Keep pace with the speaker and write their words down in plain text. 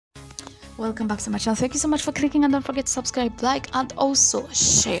Welcome back to my channel. Thank you so much for clicking, and don't forget to subscribe, like, and also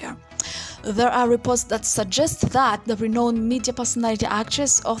share. There are reports that suggest that the renowned media personality,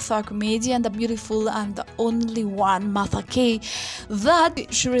 actress, author, comedian, the beautiful and the only one, Martha Kay,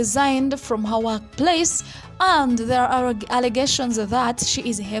 that she resigned from her workplace, and there are allegations that she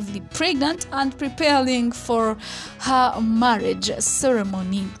is heavily pregnant and preparing for her marriage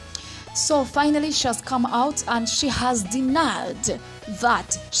ceremony. So finally she has come out and she has denied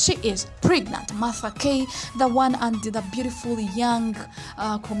that she is pregnant. Martha Kay, the one and the beautiful young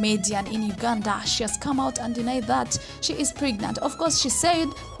comedian in Uganda, she has come out and denied that she is pregnant. Of course, she said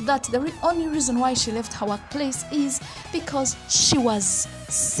that the only reason why she left her workplace is because she was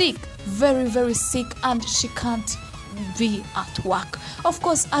sick, very, very sick, and she can't be at work. Of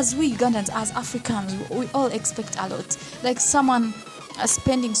course, as we Ugandans, as Africans, we all expect a lot. Like someone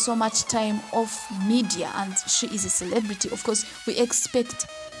spending so much time off media, and she is a celebrity. Of course, we expect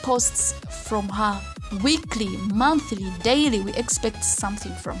posts from her weekly, monthly, daily. We expect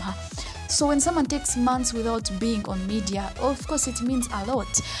something from her. So when someone takes months without being on media, of course it means a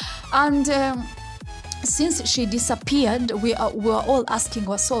lot. And since she disappeared, we were all asking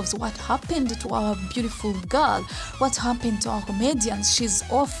ourselves, what happened to our beautiful girl? What happened to our comedian? She's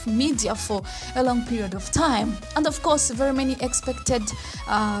off media for a long period of time. And of course, very many expected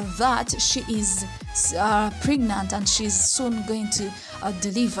that she is pregnant and she's soon going to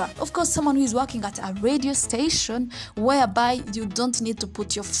deliver. Of course, someone who is working at a radio station whereby you don't need to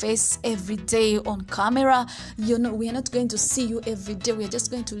put your face every day on camera. You know, we are not going to see you every day. We are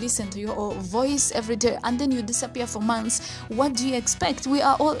just going to listen to your voice every day, and then you disappear for months. What do you expect? We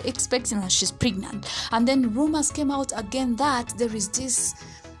are all expecting that she's pregnant. And then rumors came out again that there is this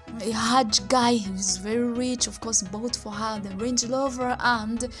Hajj guy who's very rich, of course, bought for her the Range Rover,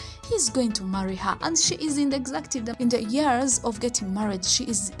 and he's going to marry her. And she is in the years of getting married. She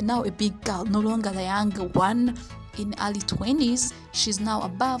is now a big girl, no longer the young one in early 20s. She's now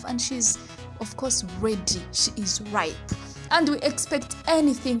above, and she's, of course, ready. She is ripe, and we expect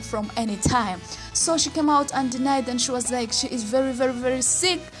anything from any time. So she came out and denied, and she was like, she is very, very, very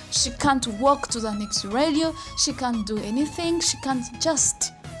sick. She can't walk to the next radio. She can't do anything. She can't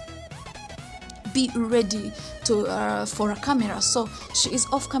just be ready to for a camera. So she is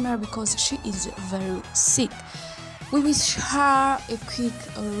off camera because she is very sick. We wish her a quick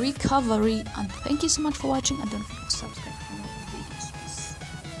recovery, and thank you so much for watching, and don't forget to subscribe.